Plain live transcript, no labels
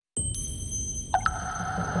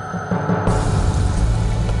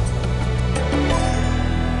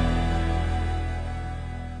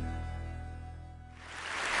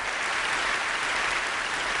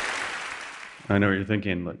I know what you're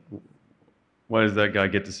thinking, like, why does that guy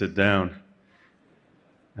get to sit down?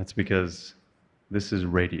 That's because this is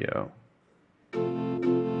radio.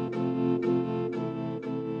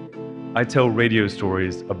 I tell radio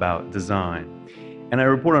stories about design, and I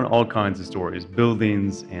report on all kinds of stories,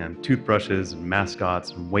 buildings and toothbrushes and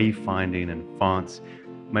mascots and wayfinding and fonts.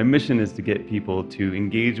 My mission is to get people to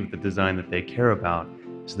engage with the design that they care about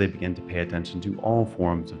so they begin to pay attention to all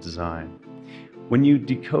forms of design. When you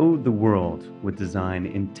decode the world with design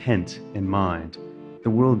intent in mind, the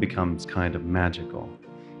world becomes kind of magical.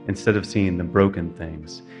 Instead of seeing the broken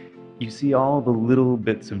things, you see all the little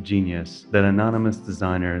bits of genius that anonymous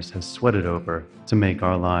designers have sweated over to make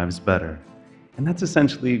our lives better. And that's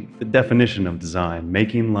essentially the definition of design,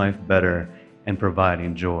 making life better and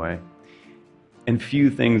providing joy. And few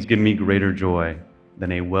things give me greater joy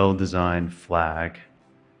than a well-designed flag.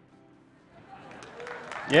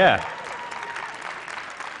 Yeah.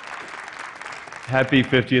 Happy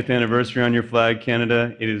 50th anniversary on your flag,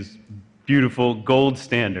 Canada. It is beautiful, gold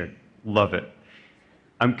standard. Love it.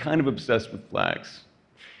 I'm kind of obsessed with flags.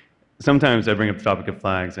 Sometimes I bring up the topic of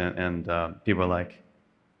flags and people are like,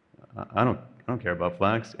 I don't care about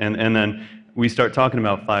flags. And then we start talking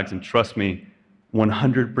about flags, and trust me,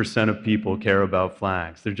 100% of people care about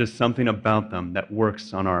flags. There's just something about them that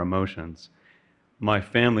works on our emotions. My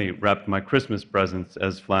family wrapped my Christmas presents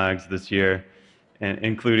as flags this year,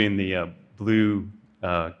 including the blue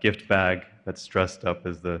gift bag that's dressed up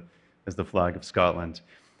as the flag of Scotland.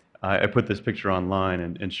 I put this picture online,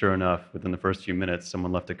 and sure enough, within the first few minutes,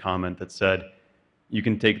 someone left a comment that said, "You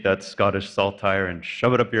can take that Scottish saltire and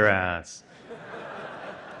shove it up your ass."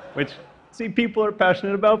 Which, see, people are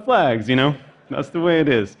passionate about flags, you know? That's the way it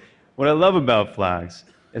is. What I love about flags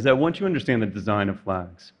is that once you understand the design of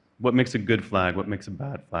flags, what makes a good flag, what makes a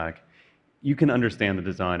bad flag, you can understand the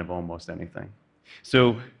design of almost anything.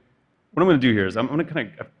 So what I'm going to do here is I'm going to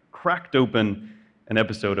kind of cracked open an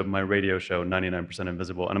episode of my radio show, 99%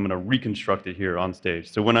 Invisible, and I'm going to reconstruct it here on stage.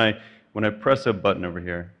 So when I press a button over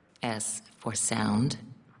here, S for sound.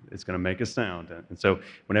 It's going to make a sound. And so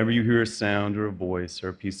whenever you hear a sound or a voice or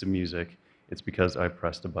a piece of music, it's because I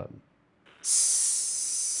pressed a button.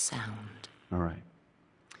 Sound. All right.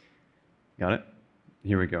 Got it?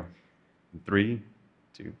 Here we go. 3,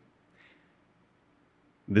 2.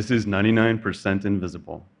 This is 99%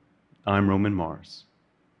 Invisible. I'm Roman Mars.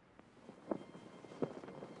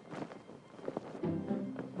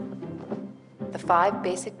 The 5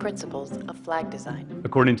 basic principles of flag design.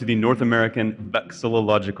 According to the North American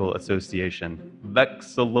Vexillological Association.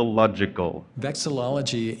 Vexillological.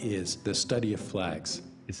 Vexillology is the study of flags.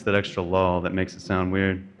 It's that extra law that makes it sound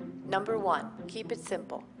weird. Number 1, keep it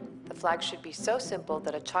simple. The flag should be so simple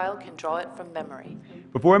that a child can draw it from memory.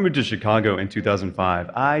 Before I moved to Chicago in 2005,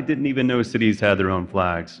 I didn't even know cities had their own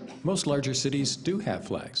flags. Most larger cities do have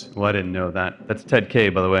flags. Well, I didn't know that. That's Ted Kay,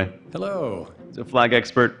 by the way. Hello. He's a flag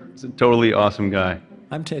expert. He's a totally awesome guy.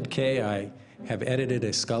 I'm Ted Kay. I have edited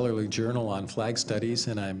a scholarly journal on flag studies,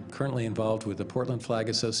 and I'm currently involved with the Portland Flag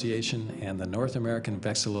Association and the North American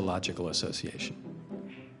Vexillological Association.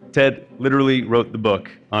 Ted literally wrote the book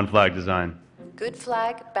on flag design. Good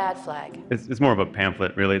flag, bad flag. It's more of a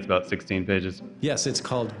pamphlet, really. It's about 16 pages. Yes, it's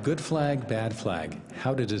called Good Flag, Bad Flag,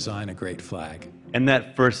 How to Design a Great Flag. And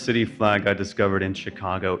that first city flag I discovered in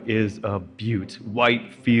Chicago is a beaut.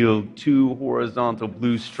 White field, 2 horizontal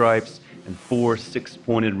blue stripes, and 4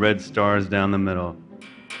 6-pointed red stars down the middle.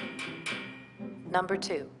 Number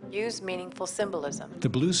 2, use meaningful symbolism. The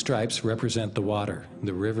blue stripes represent the water,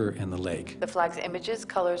 the river, and the lake. The flag's images,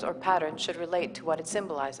 colors, or patterns should relate to what it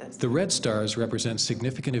symbolizes. The red stars represent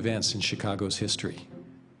significant events in Chicago's history.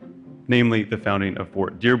 Namely, the founding of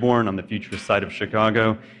Fort Dearborn on the future site of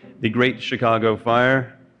Chicago, the Great Chicago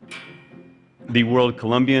Fire, the World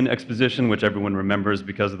Columbian Exposition, which everyone remembers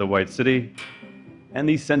because of the White City, and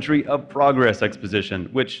the Century of Progress Exposition,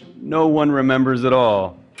 which no one remembers at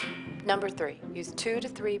all. Number 3, use 2 to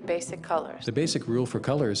 3 basic colors. The basic rule for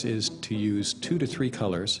colors is to use 2 to 3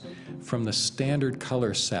 colors from the standard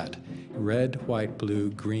color set: red, white, blue,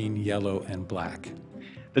 green, yellow, and black.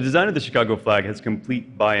 The design of the Chicago flag has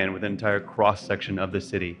complete buy-in with an entire cross-section of the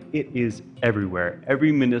city. It is everywhere.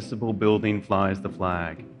 Every municipal building flies the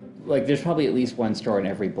flag. Like, there's probably at least one store in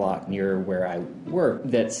every block near where I work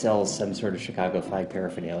that sells some sort of Chicago flag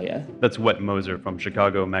paraphernalia. That's Wet Moser from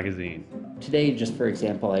Chicago Magazine. Today, just for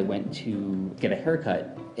example, I went to get a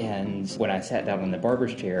haircut, and when I sat down in the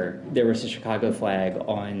barber's chair, there was a Chicago flag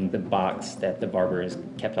on the box that the barber has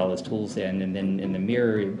kept all his tools in, and then in the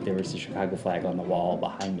mirror, there was a Chicago flag on the wall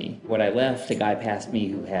behind me. When I left, a guy passed me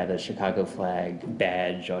who had a Chicago flag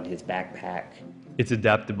badge on his backpack. It's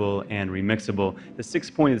adaptable and remixable. The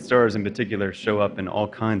six-pointed stars in particular show up in all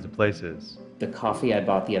kinds of places. The coffee I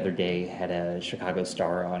bought the other day had a Chicago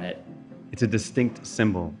star on it. It's a distinct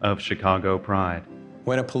symbol of Chicago pride.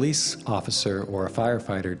 When a police officer or a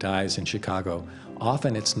firefighter dies in Chicago,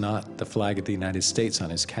 often it's not the flag of the United States on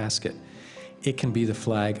his casket. It can be the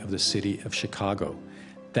flag of the city of Chicago.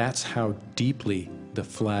 That's how deeply the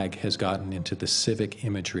flag has gotten into the civic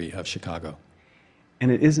imagery of Chicago. And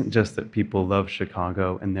it isn't just that people love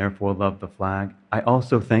Chicago and therefore love the flag. I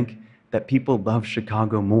also think that people love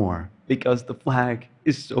Chicago more because the flag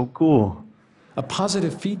is so cool. A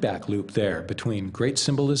positive feedback loop there between great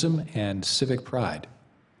symbolism and civic pride.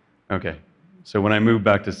 Okay, so when I moved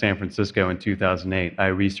back to San Francisco in 2008, I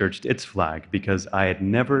researched its flag because I had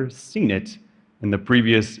never seen it in the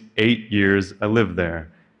previous 8 years I lived there.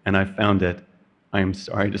 And I found it, I am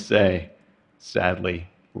sorry to say, sadly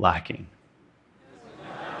lacking.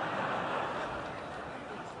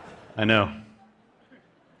 I know.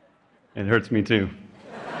 It hurts me too.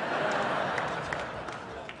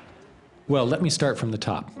 Well, let me start from the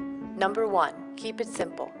top. Number 1, keep it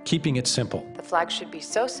simple. Keeping it simple. The flag should be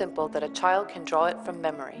so simple that a child can draw it from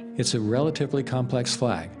memory. It's a relatively complex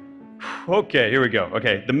flag. Okay, here we go.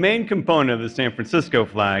 Okay, the main component of the San Francisco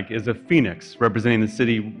flag is a phoenix representing the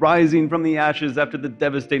city rising from the ashes after the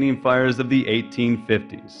devastating fires of the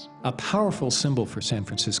 1850s. A powerful symbol for San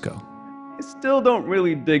Francisco. I still don't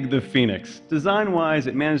really dig the phoenix. Design-wise,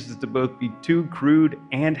 it manages to both be too crude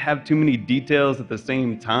and have too many details at the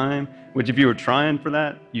same time, which if you were trying for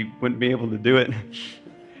that, you wouldn't be able to do it.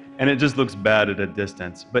 And it just looks bad at a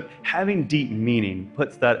distance. But having deep meaning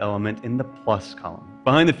puts that element in the plus column.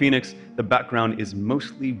 Behind the phoenix, the background is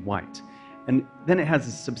mostly white. And then it has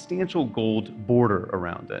a substantial gold border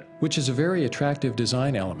around it. Which is a very attractive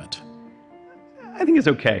design element. I think it's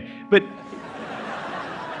okay. But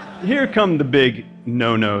here come the big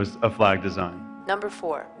no-nos of flag design. Number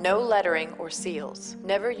 4, no lettering or seals.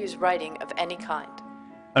 Never use writing of any kind.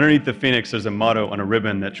 Underneath the phoenix, there's a motto on a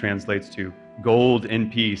ribbon that translates to gold in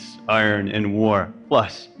peace, iron in war,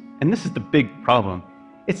 plus. And this is the big problem.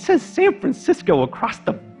 It says San Francisco across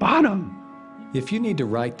the bottom. If you need to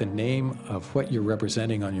write the name of what you're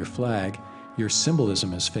representing on your flag, your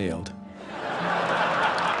symbolism has failed.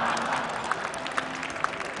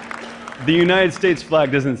 The United States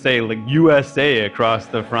flag doesn't say like USA across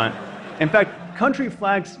the front. In fact, country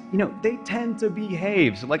flags, they tend to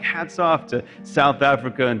behave. So like hats off to South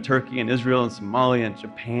Africa and Turkey and Israel and Somalia and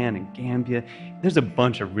Japan and Gambia. There's a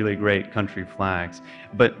bunch of really great country flags,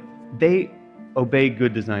 but they obey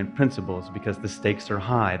good design principles because the stakes are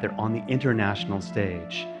high. They're on the international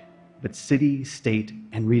stage. But city, state,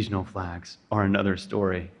 and regional flags are another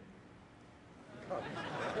story.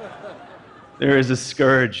 There is a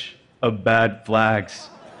scourge of bad flags,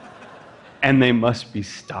 and they must be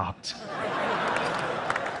stopped.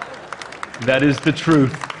 That is the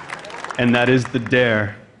truth, and that is the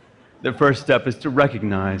dare. The first step is to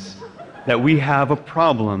recognize that we have a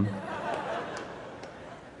problem.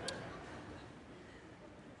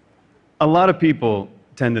 A lot of people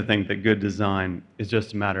tend to think that good design is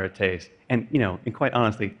just a matter of taste. And, and quite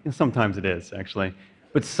honestly, sometimes it is, actually.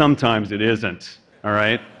 But sometimes it isn't, all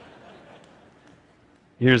right?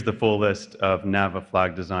 Here's the full list of NAVA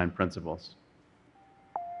flag design principles.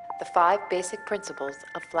 The 5 basic principles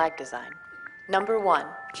of flag design. Number 1,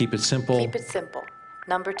 Keep it simple. keep it simple.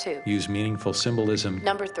 Number 2, Use meaningful symbolism.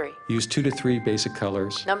 number 3, Use 2 to 3 basic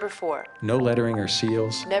colors. number 4, No lettering or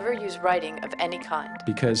seals, never use writing of any kind.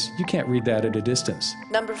 because you can't read that at a distance.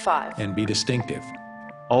 Number 5, And be distinctive.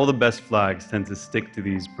 All the best flags tend to stick to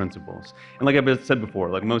these principles. And like I said before,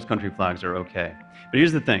 like most country flags are okay. But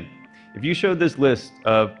here's the thing. If you showed this list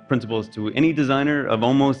of principles to any designer of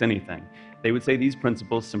almost anything, they would say these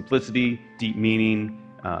principles, simplicity, deep meaning,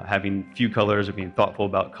 having few colors or being thoughtful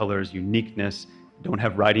about colors, uniqueness, don't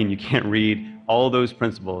have writing you can't read, all those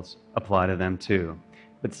principles apply to them too.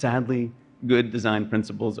 But sadly, good design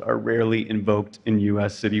principles are rarely invoked in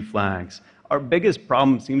US city flags. Our biggest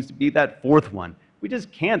problem seems to be that 4th one. We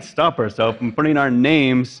just can't stop ourselves from putting our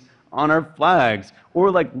names on our flags,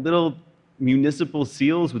 or like little municipal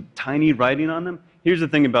seals with tiny writing on them. Here's the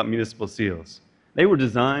thing about municipal seals. They were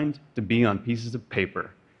designed to be on pieces of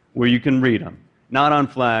paper where you can read them, not on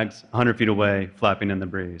flags 100 feet away flapping in the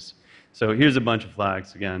breeze. So here's a bunch of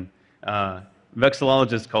flags again.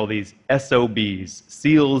 Vexillologists call these SOBs,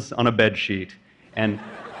 seals on a bed sheet. And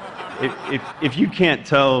if you can't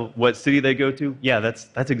tell what city they go to, yeah, that's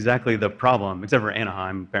exactly the problem, except for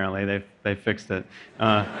Anaheim, apparently. They fixed it.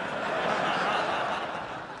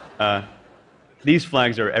 These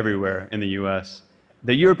flags are everywhere in the US.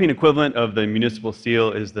 The European equivalent of the municipal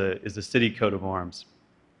seal is the city coat of arms.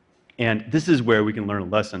 And this is where we can learn a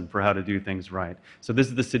lesson for how to do things right. So this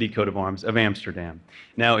is the city coat of arms of Amsterdam.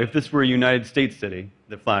 Now, if this were a United States city,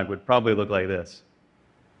 the flag would probably look like this.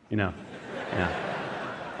 You know,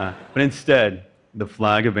 yeah. But instead, the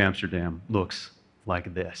flag of Amsterdam looks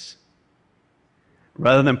like this.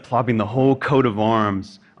 Rather than plopping the whole coat of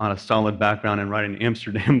arms on a solid background and writing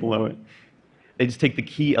Amsterdam below it, they just take the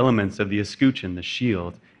key elements of the escutcheon, the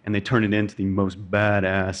shield, and they turn it into the most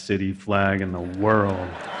badass city flag in the world.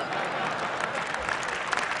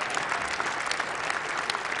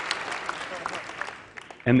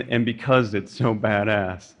 And because it's so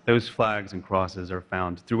badass, those flags and crosses are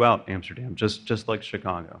found throughout Amsterdam, just like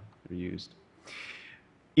Chicago. They're used.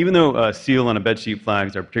 Even though seal on a bedsheet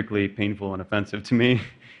flags are particularly painful and offensive to me,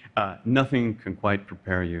 nothing can quite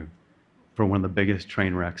prepare you for one of the biggest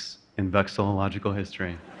train wrecks in vexillological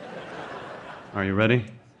history. Are you ready?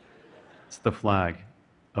 It's the flag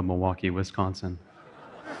of Milwaukee, Wisconsin.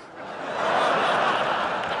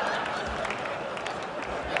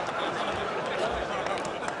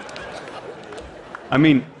 I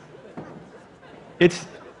mean, it's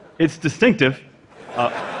distinctive.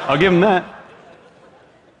 I'll give them that.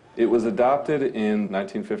 It was adopted in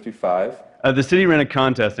 1955. The city ran a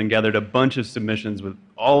contest and gathered a bunch of submissions with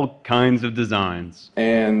all kinds of designs.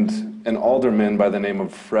 And an alderman by the name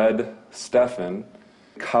of Fred Steffen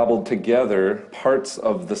cobbled together parts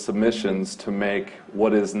of the submissions to make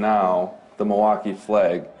what is now the Milwaukee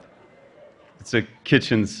flag. It's a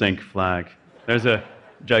kitchen sink flag. There's a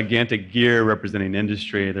gigantic gear representing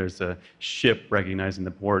industry. There's a ship recognizing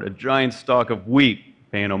the port, a giant stalk of wheat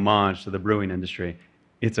paying homage to the brewing industry.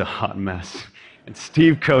 It's a hot mess. And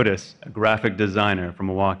Steve Kotis, a graphic designer from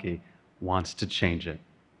Milwaukee, wants to change it.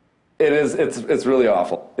 It's really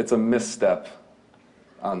awful. It's a misstep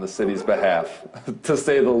on the city's behalf, to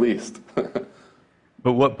say the least.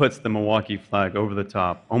 But what puts the Milwaukee flag over the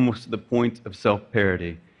top, almost to the point of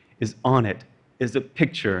self-parody, is on it is a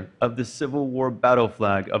picture of the Civil War battle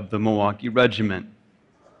flag of the Milwaukee Regiment.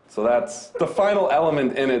 So that's the final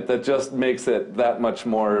element in it that just makes it that much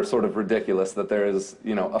more sort of ridiculous, that there is,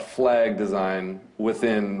 you know, a flag design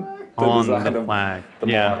within the On design the of flag. the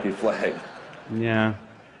Yeah. Milwaukee flag. Yeah.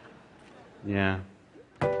 Yeah.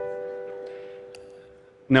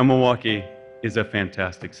 Now, Milwaukee is a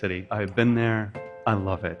fantastic city. I've been there. I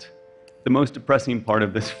love it. The most depressing part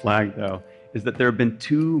of this flag, though, is that there have been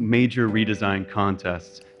two major redesign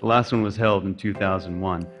contests. The last one was held in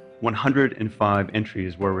 2001. 105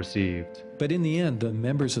 entries were received. But in the end, the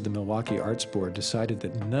members of the Milwaukee Arts Board decided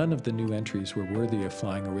that none of the new entries were worthy of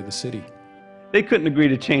flying over the city. They couldn't agree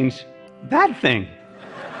to change that thing.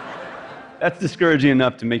 That's discouraging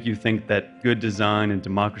enough to make you think that good design and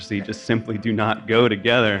democracy just simply do not go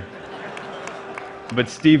together. But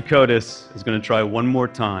Steve Kotis is going to try one more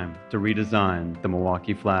time to redesign the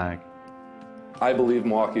Milwaukee flag. I believe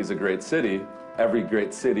Milwaukee is a great city. Every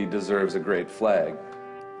great city deserves a great flag.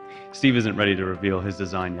 Steve isn't ready to reveal his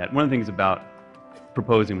design yet. One of the things about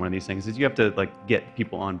proposing one of these things is you have to get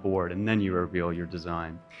people on board and then you reveal your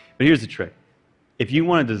design. But here's the trick. If you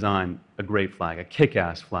want to design a great flag, a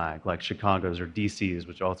kick-ass flag like Chicago's or DC's,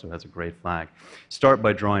 which also has a great flag, start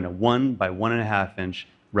by drawing a 1 by 1.5 inch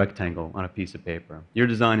rectangle on a piece of paper. Your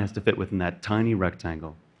design has to fit within that tiny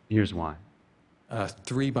rectangle. Here's why. A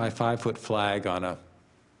 3 by 5 foot flag on a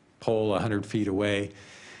pole 100 feet away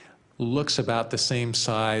looks about the same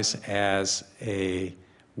size as a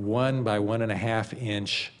 1 by 1.5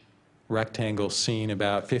 inch rectangle seen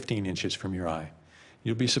about 15 inches from your eye.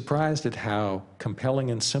 You'll be surprised at how compelling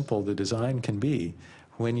and simple the design can be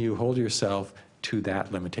when you hold yourself to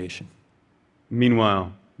that limitation.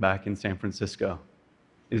 Meanwhile, back in San Francisco,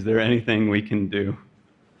 is there anything we can do?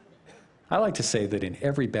 I like to say that in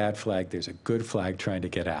every bad flag, there's a good flag trying to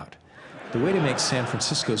get out. The way to make San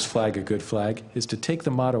Francisco's flag a good flag is to take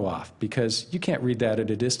the motto off, because you can't read that at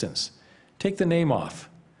a distance. Take the name off,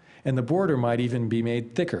 and the border might even be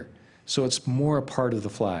made thicker, so it's more a part of the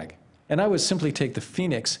flag. And I would simply take the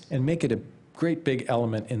phoenix and make it a great big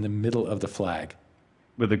element in the middle of the flag.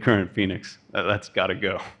 With the current phoenix, that's got to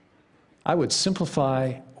go. I would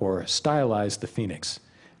simplify or stylize the phoenix.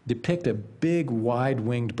 Depict a big,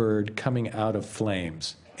 wide-winged bird coming out of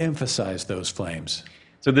flames. Emphasize those flames.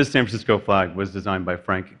 So this San Francisco flag was designed by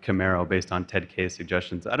Frank Camaro based on Ted Kay's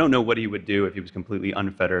suggestions. I don't know what he would do if he was completely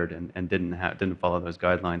unfettered and didn't follow those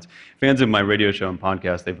guidelines. Fans of my radio show and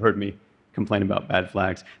podcast, they've heard me complain about bad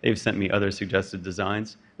flags. They've sent me other suggested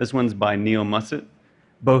designs. This one's by Neil Mussett.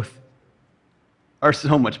 Both are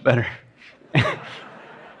so much better.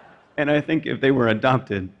 And I think if they were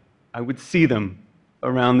adopted, I would see them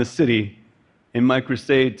around the city In my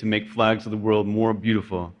crusade to make flags of the world more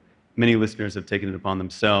beautiful, many listeners have taken it upon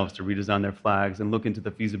themselves to redesign their flags and look into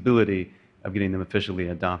the feasibility of getting them officially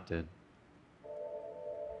adopted.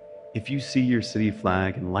 If you see your city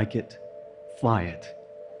flag and like it, fly it.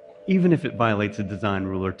 Even if it violates a design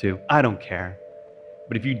rule or two, I don't care.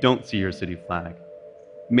 But if you don't see your city flag,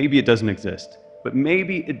 maybe it doesn't exist, but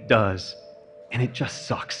maybe it does, and it just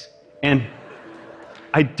sucks. And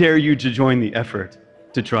I dare you to join the effort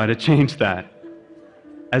to try to change that.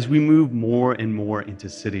 As we move more and more into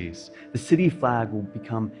cities, the city flag will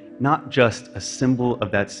become not just a symbol of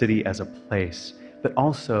that city as a place, but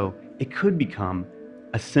also it could become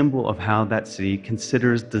a symbol of how that city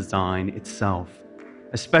considers design itself.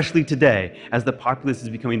 Especially today, as the populace is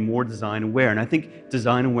becoming more design aware. And I think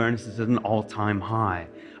design awareness is at an all-time high.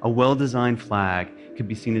 A well-designed flag could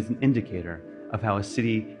be seen as an indicator of how a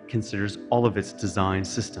city considers all of its design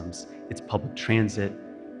systems, its public transit,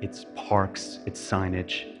 its parks, its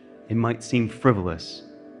signage. It might seem frivolous,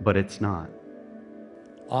 but it's not.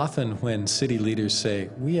 Often when city leaders say,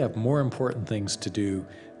 we have more important things to do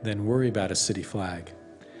than worry about a city flag,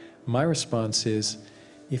 my response is,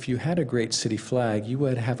 if you had a great city flag, you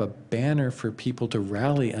would have a banner for people to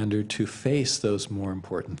rally under to face those more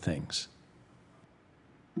important things.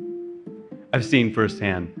 I've seen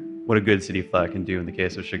firsthand what a good city flag can do in the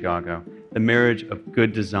case of Chicago. The marriage of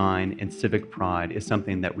good design and civic pride is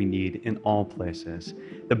something that we need in all places.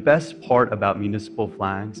 The best part about municipal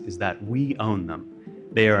flags is that we own them.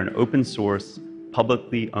 They are an open source,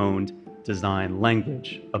 publicly owned design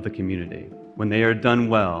language of the community. When they are done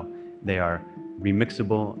well, they are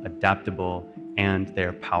remixable, adaptable, and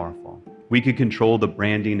they're powerful. We could control the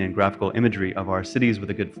branding and graphical imagery of our cities with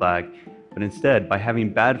a good flag, but instead, by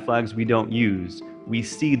having bad flags we don't use, we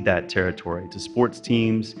cede that territory to sports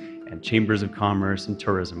teams and chambers of commerce and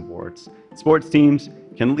tourism boards. Sports teams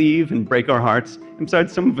can leave and break our hearts, and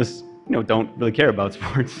besides, some of us don't really care about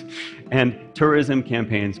sports, and tourism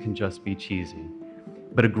campaigns can just be cheesy.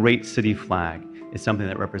 But a great city flag is something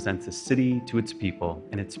that represents the city to its people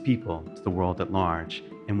and its people to the world at large.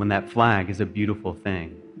 And when that flag is a beautiful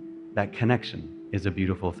thing, that connection is a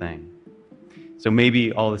beautiful thing. So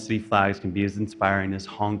maybe all the city flags can be as inspiring as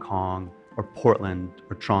Hong Kong or Portland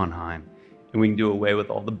or Trondheim, and we can do away with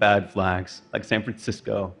all the bad flags like San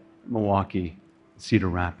Francisco, Milwaukee, Cedar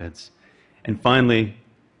Rapids. And finally,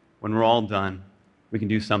 when we're all done, we can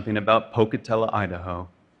do something about Pocatello, Idaho,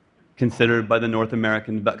 considered by the North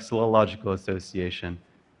American Vexillological Association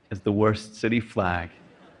as the worst city flag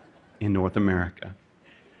in North America.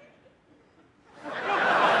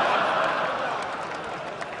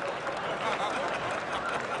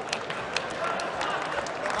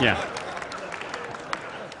 Yeah.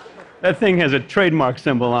 That thing has a trademark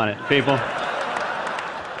symbol on it, people.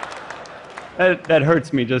 That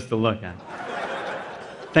hurts me just to look at.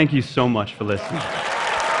 Thank you so much for listening.